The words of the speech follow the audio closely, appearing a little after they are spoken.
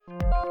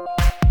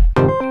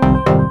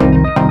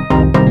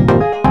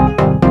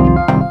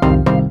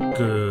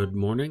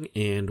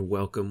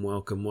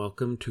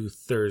Welcome to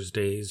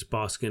Thursday's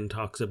Boskin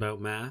Talks About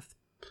Math.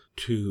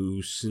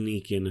 To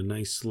sneak in a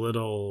nice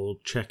little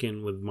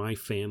check-in with my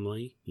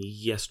family.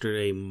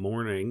 Yesterday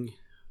morning,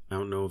 I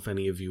don't know if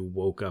any of you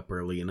woke up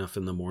early enough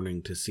in the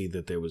morning to see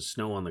that there was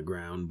snow on the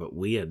ground, but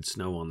we had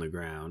snow on the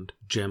ground.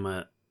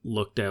 Gemma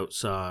looked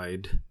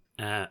outside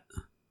at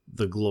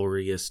the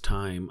glorious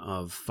time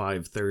of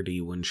 5:30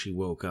 when she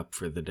woke up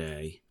for the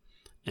day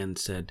and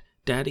said,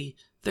 "Daddy,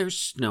 there's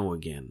snow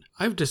again.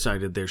 I've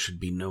decided there should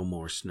be no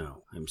more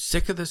snow. I'm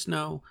sick of the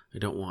snow. I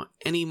don't want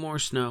any more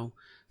snow.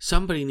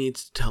 Somebody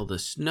needs to tell the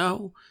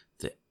snow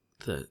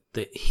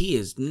that he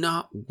is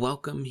not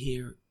welcome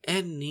here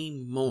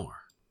anymore."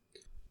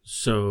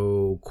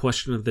 So,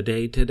 question of the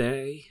day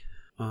today.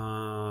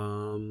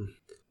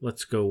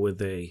 Let's go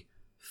with a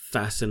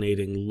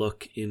fascinating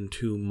look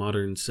into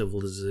modern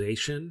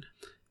civilization.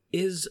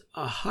 Is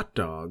a hot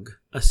dog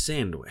a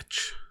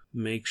sandwich?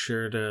 Make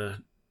sure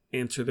to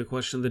answer the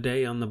question of the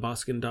day on the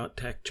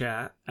Boskin.tech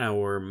chat.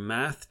 Our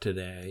math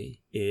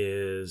today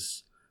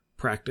is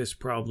practice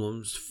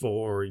problems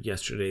for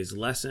yesterday's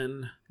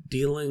lesson,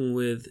 dealing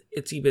with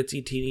itsy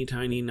bitsy teeny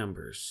tiny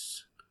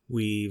numbers.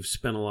 We've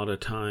spent a lot of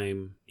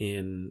time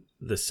in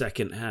the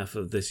second half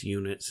of this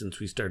unit since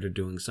we started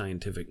doing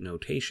scientific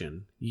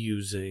notation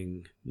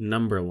using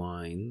number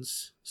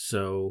lines.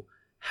 So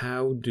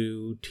how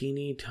do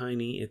teeny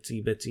tiny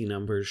itsy bitsy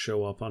numbers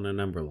show up on a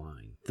number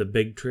line? The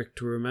big trick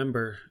to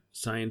remember,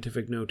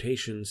 scientific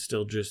notation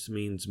still just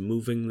means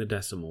moving the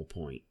decimal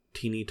point.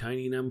 Teeny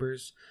tiny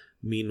numbers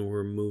mean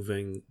we're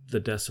moving the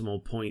decimal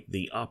point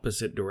the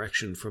opposite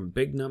direction from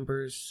big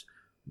numbers,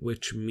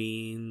 which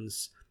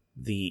means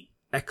the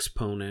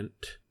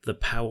exponent, the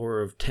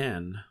power of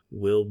 10,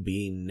 will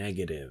be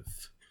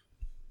negative.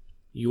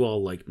 You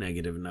all like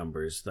negative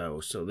numbers though,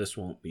 so this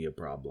won't be a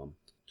problem.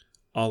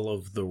 All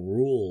of the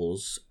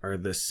rules are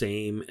the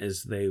same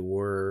as they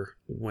were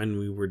when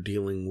we were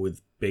dealing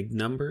with big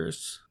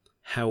numbers.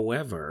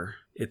 However,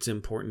 it's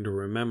important to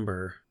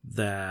remember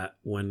that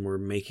when we're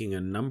making a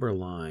number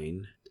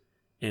line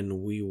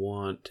and we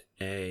want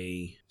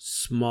a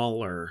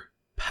smaller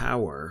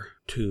power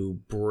to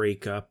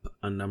break up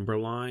a number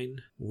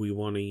line, we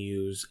want to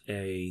use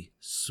a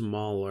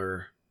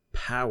smaller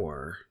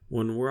power.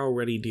 When we're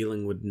already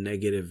dealing with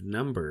negative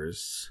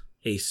numbers,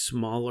 a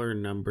smaller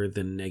number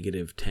than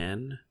negative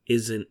 10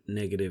 isn't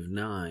negative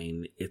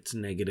 9, it's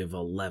negative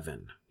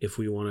 11. If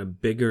we want a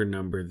bigger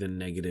number than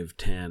negative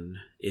 10,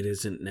 it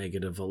isn't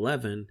negative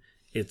 11,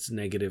 it's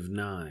negative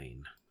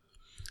 9.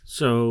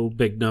 So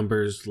big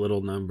numbers,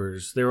 little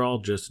numbers, they're all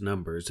just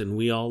numbers, and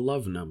we all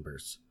love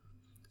numbers.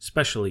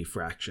 Especially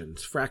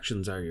fractions.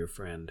 Fractions are your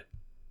friend.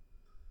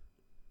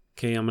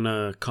 Okay, I'm going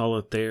to call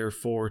it there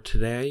for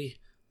today.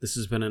 This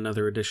has been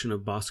another edition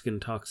of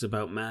Boskin Talks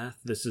About Math.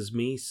 This is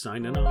me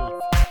signing off.